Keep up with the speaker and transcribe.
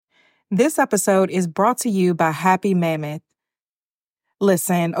This episode is brought to you by Happy Mammoth.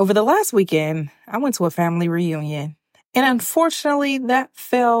 Listen, over the last weekend, I went to a family reunion, and unfortunately, that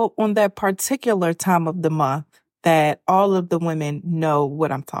fell on that particular time of the month that all of the women know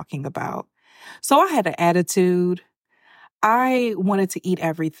what I'm talking about. So I had an attitude. I wanted to eat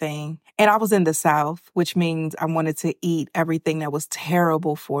everything, and I was in the South, which means I wanted to eat everything that was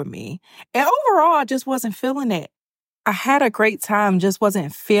terrible for me. And overall, I just wasn't feeling it. I had a great time, just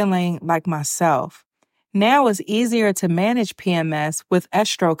wasn't feeling like myself. Now it's easier to manage PMS with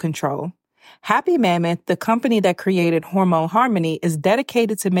Estro Control. Happy Mammoth, the company that created Hormone Harmony, is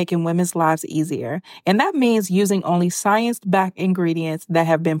dedicated to making women's lives easier. And that means using only science-backed ingredients that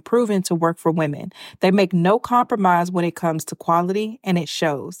have been proven to work for women. They make no compromise when it comes to quality, and it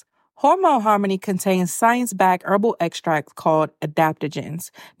shows. Hormone Harmony contains science-backed herbal extracts called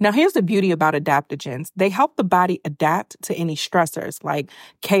adaptogens. Now, here's the beauty about adaptogens. They help the body adapt to any stressors, like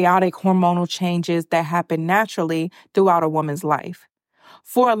chaotic hormonal changes that happen naturally throughout a woman's life.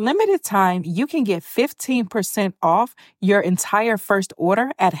 For a limited time, you can get 15% off your entire first order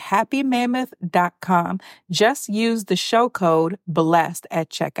at happymammoth.com. Just use the show code BLESSED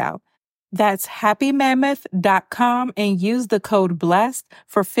at checkout. That's happymammoth.com and use the code BLESSED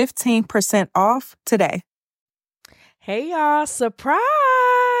for 15% off today. Hey, y'all. Surprise!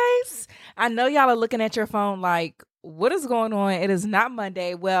 I know y'all are looking at your phone like, what is going on? It is not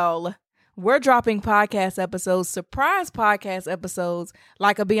Monday. Well, we're dropping podcast episodes, surprise podcast episodes,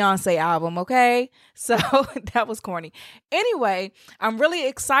 like a Beyonce album, okay? So that was corny. Anyway, I'm really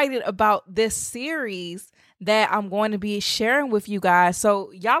excited about this series that I'm going to be sharing with you guys.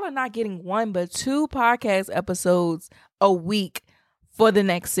 So y'all are not getting one, but 2 podcast episodes a week for the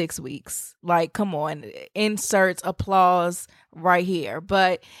next 6 weeks. Like, come on, inserts, applause right here.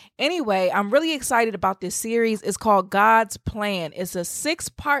 But anyway, I'm really excited about this series. It's called God's Plan. It's a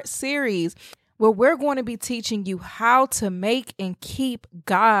 6-part series where we're going to be teaching you how to make and keep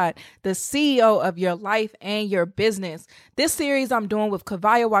God the CEO of your life and your business. This series I'm doing with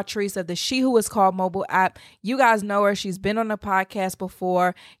Kavaya Watrice of the She Who Is Called mobile app. You guys know her. She's been on the podcast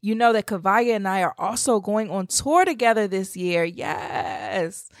before. You know that Kavaya and I are also going on tour together this year.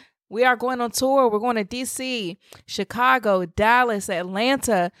 Yes. We are going on tour. We're going to DC, Chicago, Dallas,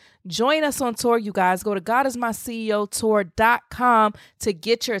 Atlanta. Join us on tour, you guys. Go to godismyceotour.com to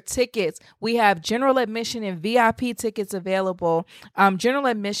get your tickets. We have general admission and VIP tickets available. General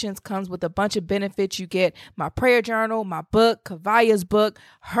admissions comes with a bunch of benefits. You get my prayer journal, my book, Kavaya's book,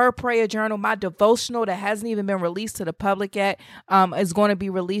 her prayer journal, my devotional that hasn't even been released to the public yet, is going to be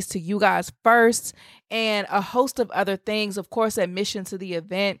released to you guys first, and a host of other things. Of course, admission to the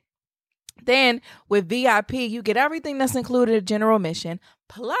event. Then with VIP, you get everything that's included in general admission.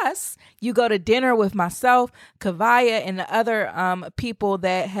 Plus, you go to dinner with myself, Kavaya, and the other people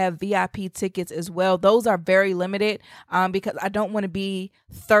that have VIP tickets as well. Those are very limited because I don't want to be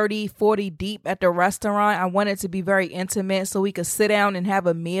 30, 40 deep at the restaurant. I want it to be very intimate so we could sit down and have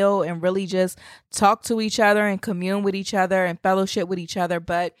a meal and really just talk to each other and commune with each other and fellowship with each other.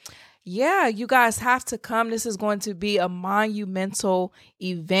 But yeah, you guys have to come. This is going to be a monumental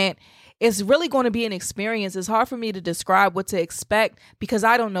event. It's really going to be an experience. It's hard for me to describe what to expect because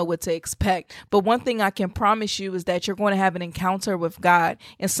I don't know what to expect. But one thing I can promise you is that you're going to have an encounter with God,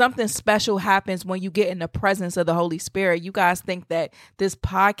 and something special happens when you get in the presence of the Holy Spirit. You guys think that this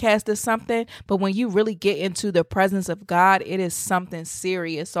podcast is something, but when you really get into the presence of God, it is something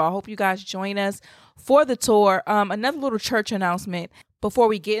serious. So I hope you guys join us for the tour. Another little church announcement. Before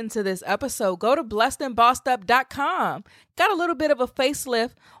we get into this episode, go to blessedandbossedup.com. Got a little bit of a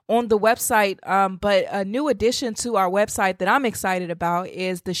facelift on the website, but a new addition to our website that I'm excited about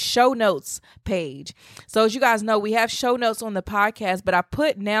is the show notes page. So as you guys know, we have show notes on the podcast, but I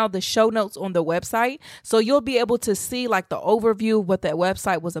put now the show notes on the website. So you'll be able to see like the overview of what that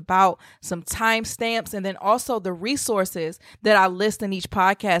website was about, some timestamps, and then also the resources that I list in each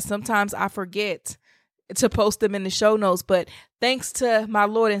podcast. Sometimes I forget to post them in the show notes, but thanks to my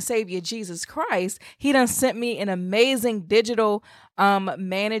Lord and Savior, Jesus Christ, he done sent me an amazing digital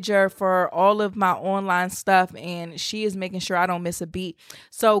manager for all of my online stuff, and she is making sure I don't miss a beat.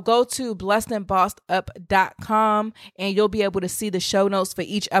 So go to blessedandbossedup.com and you'll be able to see the show notes for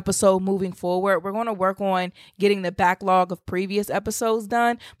each episode moving forward. We're going to work on getting the backlog of previous episodes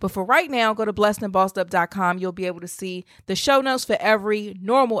done, but for right now, go to blessedandbossedup.com. You'll be able to see the show notes for every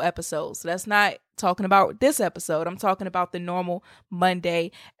normal episode. So that's not talking about this episode. I'm talking about the normal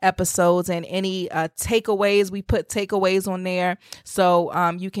Monday episodes and any takeaways. We put takeaways on there. So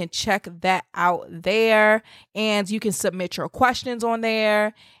you can check that out there, and you can submit your questions on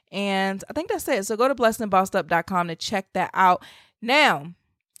there. And I think that's it. So go to blessedandbossedup.com to check that out. Now,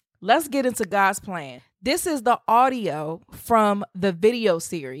 let's get into God's plan. This is the audio from the video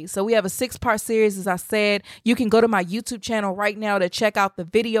series. So we have a 6-part series, as I said. You can go to my YouTube channel right now to check out the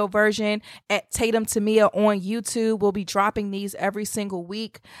video version at Tatum Tamia on YouTube. We'll be dropping these every single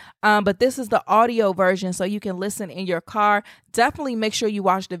week. But this is the audio version, so you can listen in your car. Definitely make sure you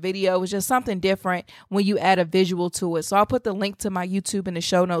watch the video. It's just something different when you add a visual to it. So I'll put the link to my YouTube in the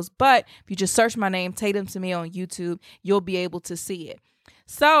show notes. But if you just search my name, Tatum Tamia on YouTube, you'll be able to see it.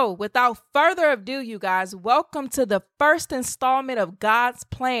 So without further ado, you guys, welcome to the first installment of God's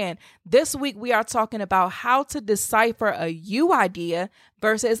Plan. This week, we are talking about how to decipher a you idea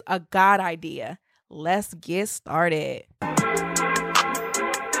versus a God idea. Let's get started.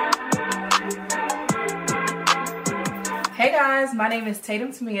 Hey guys, my name is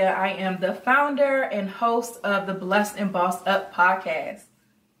Tatum Tamia. I am the founder and host of the Blessed and Bossed Up podcast.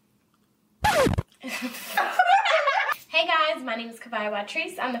 Hey guys, my name is Kavaya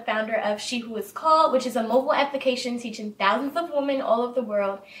Watrice. I'm the founder of She Who Is Called, which is a mobile application teaching thousands of women all over the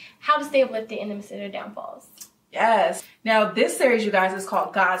world how to stay uplifted in the midst of their downfalls. Yes. Now, this series, you guys, is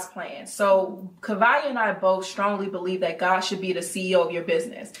called God's Plan. So, Kavaya and I both strongly believe that God should be the CEO of your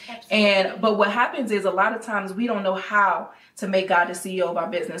business. Absolutely. But what happens is a lot of times we don't know how to make God the CEO of our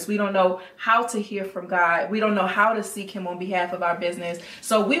business. We don't know how to hear from God. We don't know how to seek him on behalf of our business.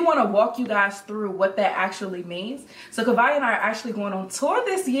 So we want to walk you guys through what that actually means. So Kavaya and I are actually going on tour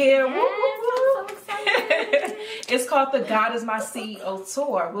this year. Yes, I'm so excited. It's called the God is My CEO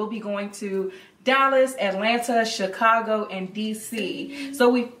Tour. We'll be going to Dallas, Atlanta, Chicago, and DC. So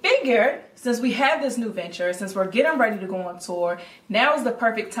we figured, since we have this new venture, since we're getting ready to go on tour, now is the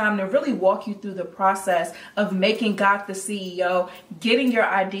perfect time to really walk you through the process of making God the CEO, getting your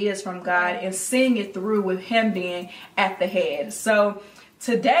ideas from God, and seeing it through with him being at the head. So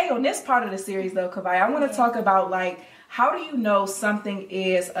today, on this part of the series, though, Kavaya, I want to talk about, like, how do you know something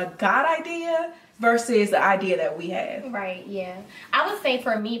is a God idea versus the idea that we have? Right, yeah. I would say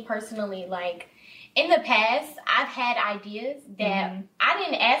for me personally, like, in the past, I've had ideas that I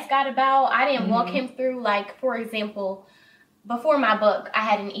didn't ask God about. I didn't walk him through. Like, for example, before my book, I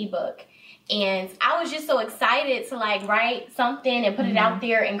had an ebook. And I was just so excited to, like, write something and put it out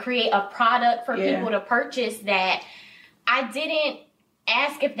there and create a product for people to purchase that I didn't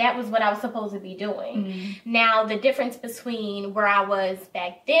ask if that was what I was supposed to be doing. Now, the difference between where I was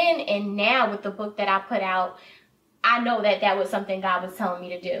back then and now with the book that I put out, I know that that was something God was telling me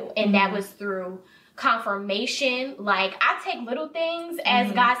to do. And that was through confirmation. Like, I take little things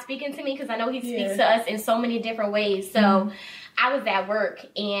as God speaking to me, because I know he speaks to us in so many different ways. So I was at work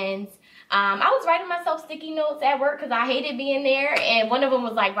and I was writing myself sticky notes at work because I hated being there. And one of them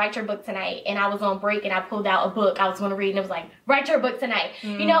was like, write your book tonight. And I was on break and I pulled out a book I was going to read. And it was like, write your book tonight.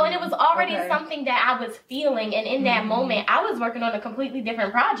 You know, and it was already something that I was feeling. And in that moment, I was working on a completely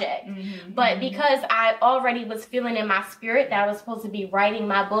different project. But because I already was feeling in my spirit that I was supposed to be writing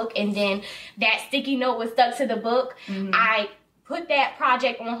my book, and then that sticky note was stuck to the book, I put that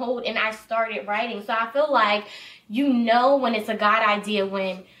project on hold and I started writing. So I feel like, you know, when it's a God idea,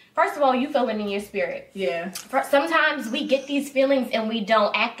 when first of all, you feel it in your spirit. Yeah. Sometimes we get these feelings and we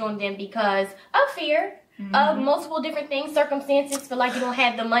don't act on them because of fear, of multiple different things, circumstances, feel like you don't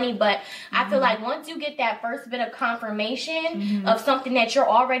have the money. But I feel like once you get that first bit of confirmation of something that you're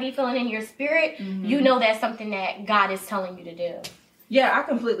already feeling in your spirit, you know that's something that God is telling you to do. Yeah, I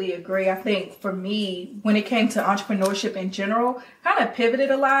completely agree. I think for me, when it came to entrepreneurship in general, kind of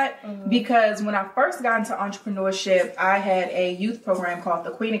pivoted a lot because when I first got into entrepreneurship, I had a youth program called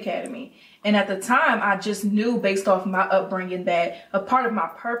the Queen Academy. And at the time, I just knew based off my upbringing that a part of my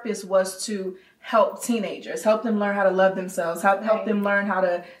purpose was to help teenagers, help them learn how to love themselves, help them learn how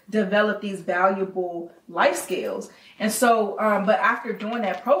to develop these valuable life skills. And so, but after doing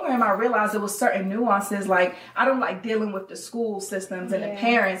that program, I realized there was certain nuances. Like, I don't like dealing with the school systems and the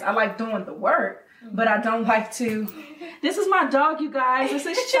parents. I like doing the work, but I don't like to. This is my dog, you guys. This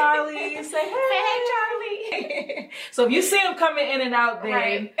is Charlie. Say hey, Charlie. So if you see him coming in and out,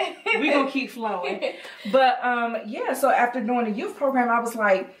 then we're going to keep flowing. But yeah, so after doing the youth program, I was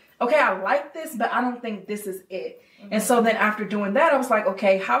like, okay, I like this, but I don't think this is it. And so then after doing that, I was like,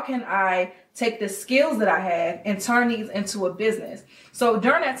 okay, how can I take the skills that I have and turn these into a business? So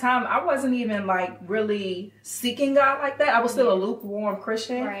during that time, I wasn't even like really seeking God like that. I was still a lukewarm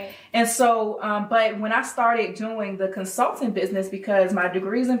Christian. Right. And so, but when I started doing the consulting business, because my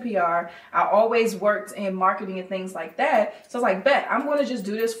degree's in PR, I always worked in marketing and things like that. So I was like, bet, I'm going to just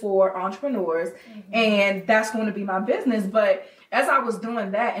do this for entrepreneurs and that's going to be my business. But as I was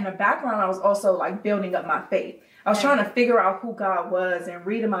doing that in the background, I was also like building up my faith. I was trying to figure out who God was and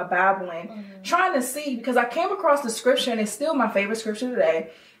reading my Bible and trying to see, because I came across the scripture and it's still my favorite scripture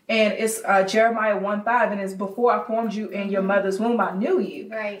today. And it's Jeremiah 1:5, and it's before I formed you in your mother's womb, I knew you.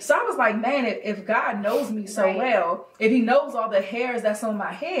 Right. So I was like, man, if God knows me so well, if he knows all the hairs that's on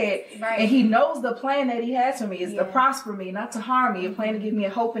my head, and he knows the plan that he has for me is to prosper me, not to harm me, a plan to give me a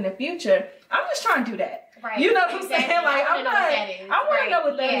hope in the future, I'm just trying to do that. Right. You know what I'm saying? Like, I want to know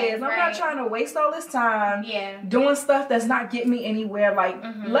what that is. I'm not trying to waste all this time doing stuff that's not getting me anywhere. Like,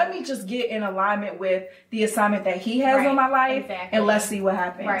 let me just get in alignment with the assignment that he has on my life, and let's see what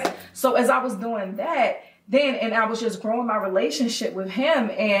happens. Right. So as I was doing that, and I was just growing my relationship with him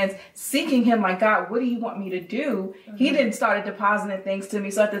and seeking him, like, God, what do you want me to do? He then started depositing things to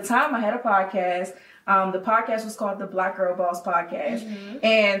me. So at the time I had a podcast. The podcast was called the Black Girl Boss Podcast.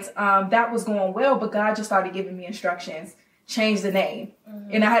 And that was going well, but God just started giving me instructions. Change the name.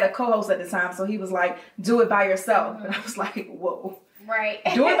 And I had a co-host at the time, so he was like, do it by yourself. And I was like, whoa. Right.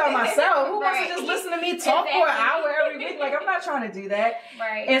 Do it by myself? Who wants to just listen to me talk for an hour every week? Like, I'm not trying to do that.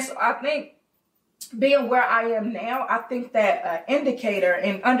 Right. And so I think being where I am now, I think that indicator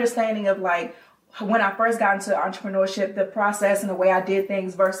and understanding of, like, when I first got into entrepreneurship, the process and the way I did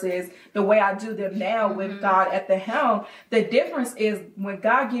things versus the way I do them now with God at the helm, the difference is when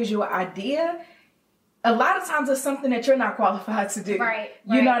God gives you an idea, a lot of times it's something that you're not qualified to do. Right.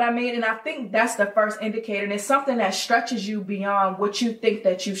 You know what I mean? And I think that's the first indicator. And it's something that stretches you beyond what you think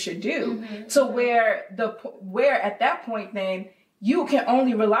that you should do to where at that point then you can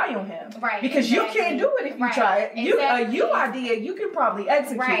only rely on him. Right. Because you can't do it if you try it. You idea, you can probably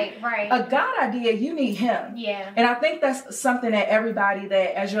execute. Right. A God idea, you need him. Yeah. And I think that's something that everybody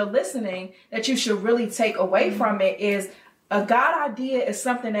that, as you're listening, that you should really take away from it is a God idea is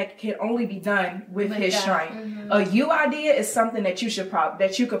something that can only be done with his strength. A you idea is something that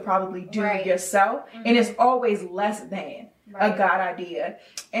you could probably do yourself. And it's always less than a God idea.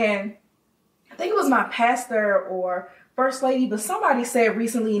 And I think it was my pastor or first lady, but somebody said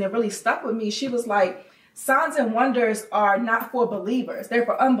recently, and it really stuck with me. She was like, signs and wonders are not for believers. They're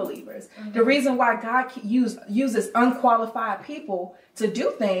for unbelievers. The reason why God uses unqualified people to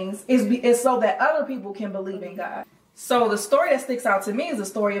do things is so that other people can believe in God. So the story that sticks out to me is the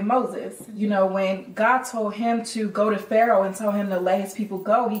story of Moses. You know, when God told him to go to Pharaoh and tell him to let his people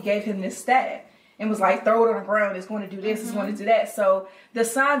go, he gave him this staff and was like, throw it on the ground. It's going to do this. It's going to do that. So the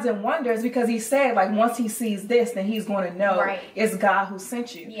signs and wonders, because he said, like, once he sees this, then he's going to know it's God who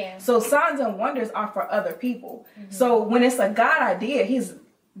sent you. Yeah. So signs and wonders are for other people. So when it's a God idea, he's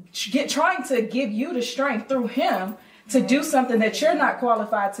trying to give you the strength through him to do something that you're not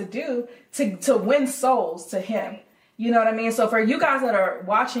qualified to do, to win souls to him. You know what I mean? So for you guys that are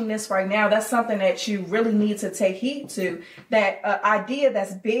watching this right now, that's something that you really need to take heed to. That idea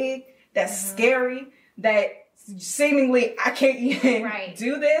that's big, that's scary, that seemingly I can't even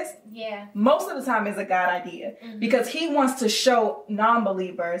do this. Yeah. Most of the time is a God idea because he wants to show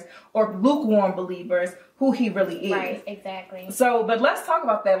non-believers or lukewarm believers who he really is. Right, exactly. So, but let's talk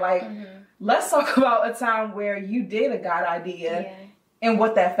about that. Like, let's talk about a time where you did a God idea and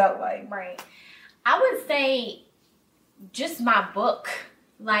what that felt like. Right. I would say just my book.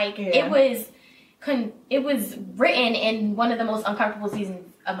 Like, it was written in one of the most uncomfortable seasons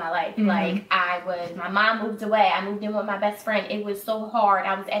of my life. Like, my mom moved away. I moved in with my best friend. It was so hard.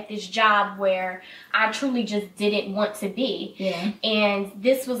 I was at this job where I truly just didn't want to be. Yeah. And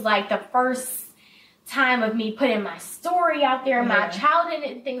this was like the first time of me putting my story out there, my childhood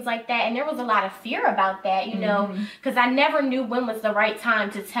and things like that. And there was a lot of fear about that, you know, because I never knew when was the right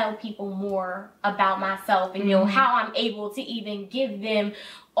time to tell people more about myself and, you know, how I'm able to even give them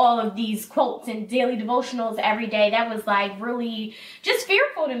all of these quotes and daily devotionals every day. That was like really just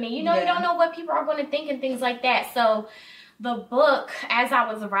fearful to me. You know, you don't know what people are going to think and things like that. So the book, as I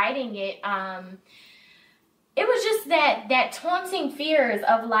was writing it, it was just that taunting fears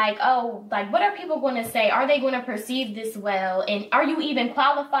of like, oh, like, what are people going to say? Are they going to perceive this well? And are you even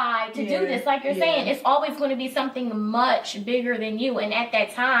qualified to do this? Like you're saying, it's always going to be something much bigger than you. And at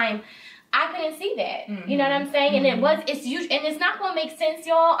that time, I couldn't see that. You know what I'm saying? And it's not going to make sense,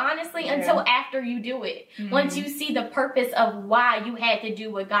 y'all, honestly, until after you do it. Once you see the purpose of why you had to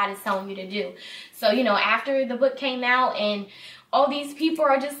do what God is telling you to do. So, you know, after the book came out and all these people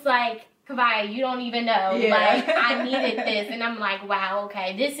are just like, Kavaya, you don't even know. Like, I needed this. And I'm like, wow,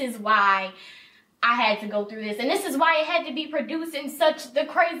 okay, this is why I had to go through this. And this is why it had to be produced in such the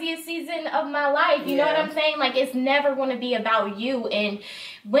craziest season of my life. You know what I'm saying? Like, it's never going to be about you. And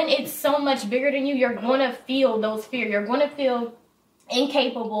when it's so much bigger than you, you're going to feel those fears. You're going to feel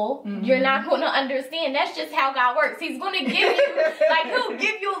incapable. You're not going to understand. That's just how God works. He's going to give you, like, he'll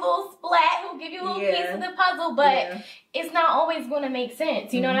give you a little splat, he'll give you a little piece of the puzzle, but it's not always going to make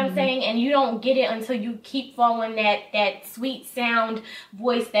sense. You know what I'm saying? And you don't get it until you keep following that sweet sound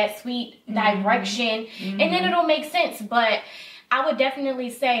voice, that sweet direction, and then it'll make sense. But I would definitely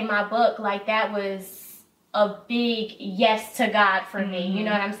say my book, like, that was a big yes to God for me. You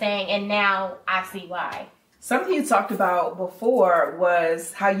know what I'm saying? And now I see why. Something you talked about before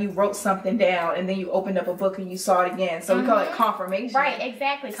was how you wrote something down and then you opened up a book and you saw it again. So we call it confirmation. Right,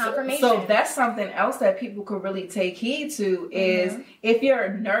 exactly. Confirmation. So that's something else that people could really take heed to is if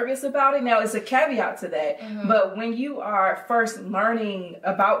you're nervous about it. Now, it's a caveat to that. But when you are first learning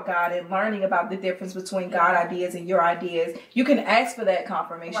about God and learning about the difference between God ideas and your ideas, you can ask for that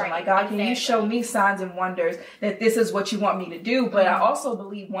confirmation. Like, God, can you show me signs and wonders that this is what you want me to do? But I also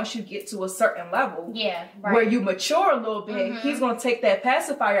believe once you get to a certain level, where you mature a little bit, he's going to take that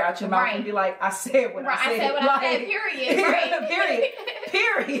pacifier out your mouth and be like, I said what I said. I said what I said, period. Right.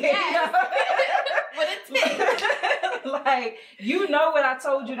 Period. Yes. What it like, you know what I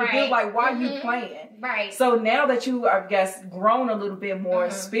told you to do. Like, why are you playing? Right. So now that you are, I guess, grown a little bit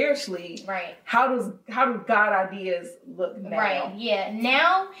more spiritually, how do God ideas look now? Right. Yeah.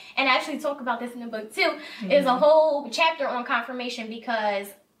 Now, and I actually talk about this in the book too, is a whole chapter on confirmation because,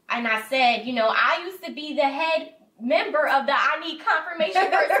 and I said, you know, I used to be the head member of the I Need Confirmation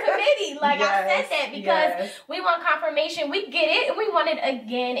First committee. Like, I said that because we want confirmation. We get it and we want it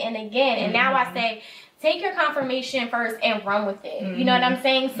again and again. And now I say, take your confirmation first and run with it. You know what I'm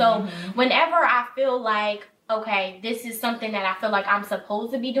saying? So whenever I feel like, okay, this is something that I feel like I'm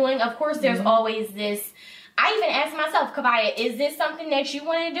supposed to be doing, of course, there's always this. I even ask myself, Kavaya, is this something that you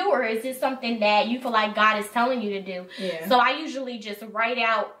want to do or is this something that you feel like God is telling you to do? So I usually just write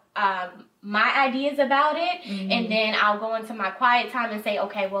out my ideas about it and then I'll go into my quiet time and say,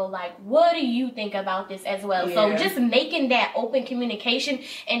 okay, well, like, what do you think about this as well? So just making that open communication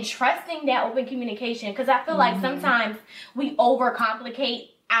and trusting that open communication, because I feel like sometimes we overcomplicate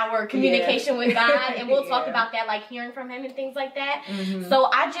our communication with God, and we'll talk about that, like hearing from him and things like that. So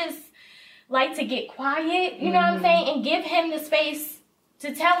I just like to get quiet, you know what I'm saying, and give him the space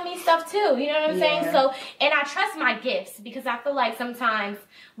to tell me stuff too, you know what I'm saying? So, and I trust my gifts because I feel like sometimes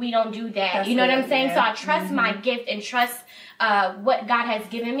we don't do that, you know what I'm saying? So I trust my gift and trust what God has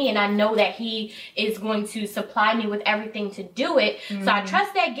given me, and I know that he is going to supply me with everything to do it. So I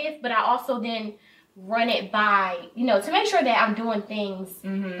trust that gift, but I also then run it by, you know, to make sure that I'm doing things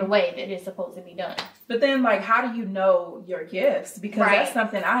the way that it's supposed to be done. But then, like, how do you know your gifts? Because that's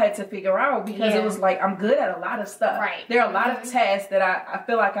something I had to figure out because it was like, I'm good at a lot of stuff. There are a lot of tasks that I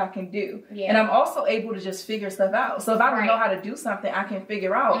feel like I can do. And I'm also able to just figure stuff out. So if I don't know how to do something, I can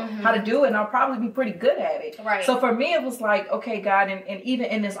figure out how to do it and I'll probably be pretty good at it. So for me, it was like, okay, God, and even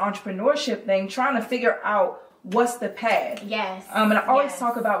in this entrepreneurship thing, trying to figure out what's the path. And I always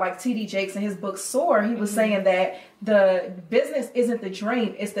talk about like T.D. Jakes in his book Soar. He was saying that the business isn't the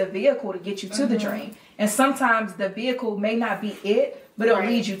dream, it's the vehicle to get you to the dream. And sometimes the vehicle may not be it, but it'll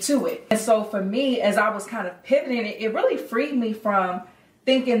lead you to it. And so for me, as I was kind of pivoting, it really freed me from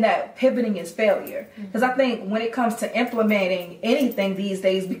thinking that pivoting is failure. Because I think when it comes to implementing anything these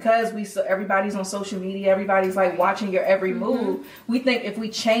days, because everybody's on social media, everybody's like watching your every move, we think if we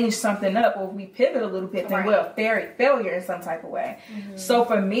change something up or we pivot a little bit, then we're a failure in some type of way. So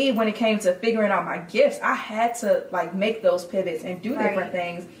for me, when it came to figuring out my gifts, I had to like make those pivots and do different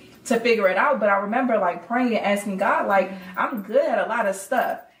things to figure it out. But I remember like praying and asking God, like, I'm good at a lot of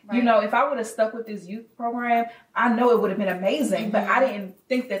stuff. You know, if I would have stuck with this youth program, I know it would have been amazing, but I didn't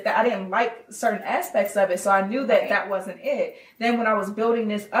think that I didn't like certain aspects of it. So I knew that that wasn't it. Then when I was building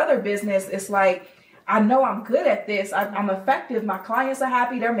this other business, it's like, I know I'm good at this. I'm effective. My clients are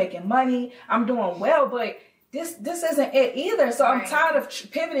happy. They're making money. I'm doing well, but this isn't it either. So I'm tired of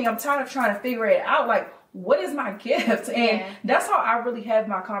pivoting. I'm tired of trying to figure it out. Like, what is my gift? And that's how I really have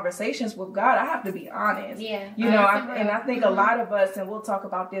my conversations with God. I have to be honest. You know, I think a lot of us, and we'll talk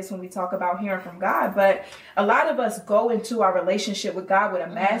about this when we talk about hearing from God, but a lot of us go into our relationship with God with a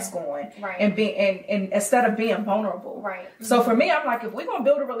mask on and and instead of being vulnerable. So for me, I'm like, if we're going to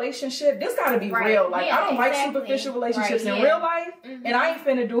build a relationship, this got to be real. Like, I don't like superficial relationships in real life, and I ain't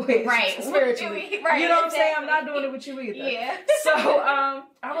finna do it spiritually. You know what I'm saying? I'm not doing it with you either. So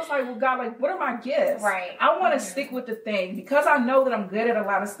I was like, well, God, like, what are my gifts? I want to stick with the thing because I know that I'm good at a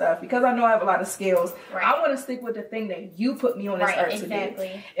lot of stuff, because I know I have a lot of skills. I want to stick with the thing that you put me on this earth to do.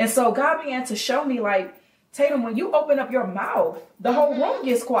 And so God began to show me, like, Tatum, when you open up your mouth, the whole room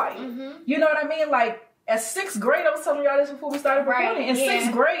gets quiet. You know what I mean? Like, at 6th grade, I was telling y'all this before we started recording. In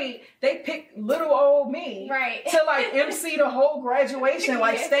 6th grade, they picked little old me to like MC the whole graduation,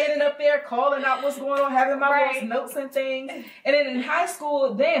 like standing up there, calling out what's going on, having my little notes and things. And then in high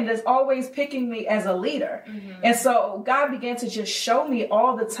school, then there's always picking me as a leader. And so God began to just show me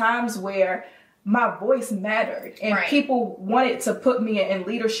all the times where my voice mattered and people wanted to put me in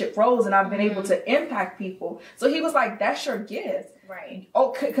leadership roles, and I've been able to impact people. So he was like, that's your gift.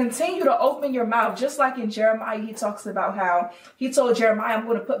 Oh, continue to open your mouth. Just like in Jeremiah, he talks about how he told Jeremiah, I'm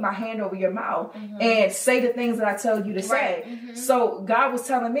going to put my hand over your mouth and say the things that I tell you to say. So God was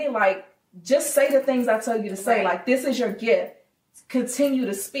telling me, like, just say the things I tell you to say. Like, this is your gift. Continue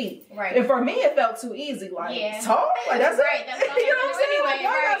to speak. And for me, it felt too easy. Like, talk? Like, that's it. That's what you know what I'm saying? anyway,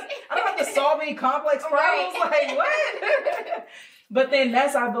 Like, I don't have to solve any complex problems. Like, what? But then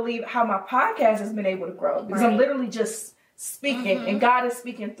that's, I believe, how my podcast has been able to grow. Because I'm literally just speaking and God is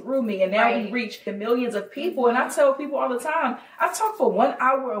speaking through me, and now we reach the millions of people. And I tell people all the time, I talk for 1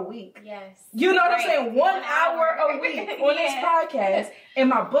 hour a week. You know what I'm saying? 1 hour a week on this podcast, and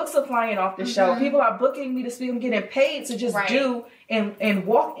my books are flying off the show. People are booking me to speak. I'm getting paid to just do and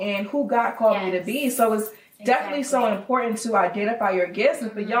walk in who God called me to be. So it's definitely so important to identify your gifts.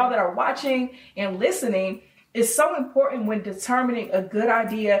 And for y'all that are watching and listening, it's so important when determining a good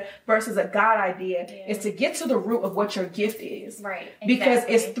idea versus a God idea is to get to the root of what your gift is. Because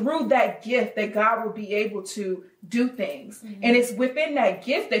it's through that gift that God will be able to do things. And it's within that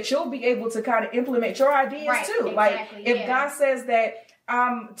gift that you'll be able to kind of implement your ideas too. Like if God says that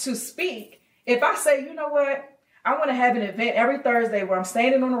to speak, if I say, you know what, I want to have an event every Thursday where I'm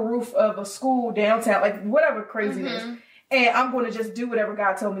standing on the roof of a school downtown, like whatever craziness. And I'm going to just do whatever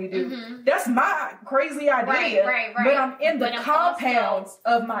God told me to do. That's my crazy idea. But I'm in the compounds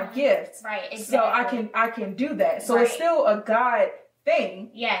of my gifts. So I can do that. So it's still a God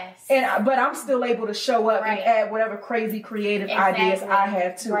thing. But I'm still able to show up and add whatever crazy creative ideas I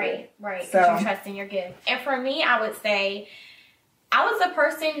have to it. So you trust in your gift. And for me, I would say I was a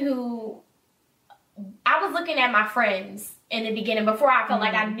person who I was looking at my friends in the beginning before I felt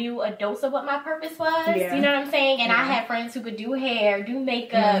like I knew a dose of what my purpose was. You know what I'm saying? And I had friends who could do hair, do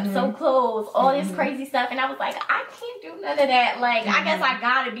makeup, sew clothes, all this crazy stuff. And I was like, I can't do none of that. Like, I guess I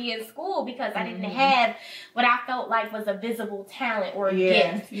gotta be in school because I didn't have what I felt like was a visible talent or a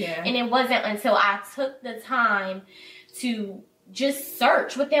gift. And it wasn't until I took the time to just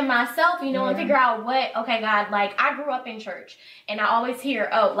search within myself, you know, and figure out what, okay, God, like, I grew up in church, and I always hear,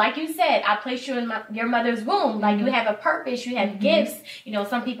 oh, like you said, I placed you in your mother's womb. Like, you have a purpose, you have gifts. You know,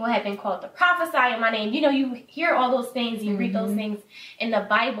 some people have been called to prophesy in my name. You know, you hear all those things, you read those things in the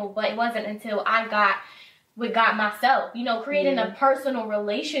Bible, but it wasn't until I got with God myself, you know, creating a personal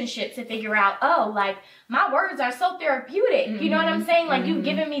relationship to figure out, oh, like, my words are so therapeutic. You know what I'm saying? Like, you've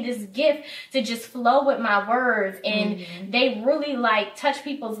given me this gift to just flow with my words, and they really, like, touch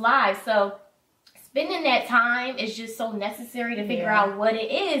people's lives. So spending that time is just so necessary to figure out what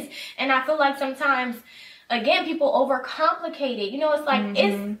it is. And I feel like sometimes, again, people overcomplicate it. You know, it's like,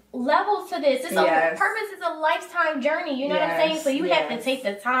 it's levels to this. It's a purpose is a lifetime journey. You know what I'm saying? So you have to take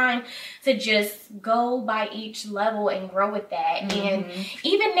the time to just go by each level and grow with that. And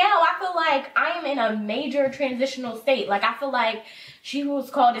even now, I feel like I am in a major transitional state. Like, I feel like She Who's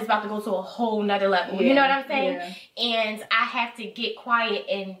Called is about to go to a whole nother level. You know what I'm saying? And I have to get quiet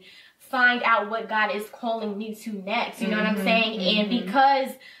and find out what God is calling me to next. You know what I'm saying? And because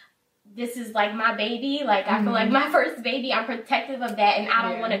this is like my baby, like I feel like my first baby, I'm protective of that, and I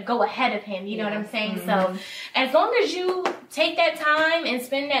don't want to go ahead of him. You know what I'm saying? So as long as you take that time and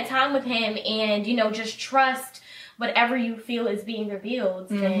spend that time with him, and, you know, just trust whatever you feel is being revealed,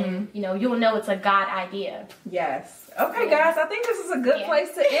 then, you know, you'll know it's a God idea. Yes. Okay, guys, I think this is a good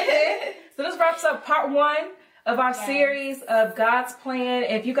place to end it. So this wraps up part 1 of our series of God's plan.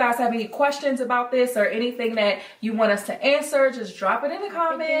 If you guys have any questions about this or anything that you want us to answer, just drop it in the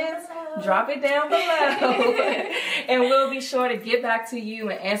comments. Drop it down below. And we'll be sure to get back to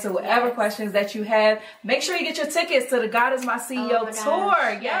you and answer whatever questions that you have. Make sure you get your tickets to the God is My CEO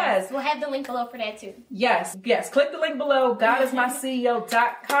tour. Yes. We'll have the link below for that too. Yes. Click the link below,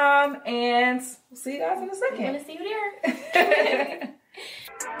 godismyceo.com, and we'll see you guys in a second. I'm going to see you there.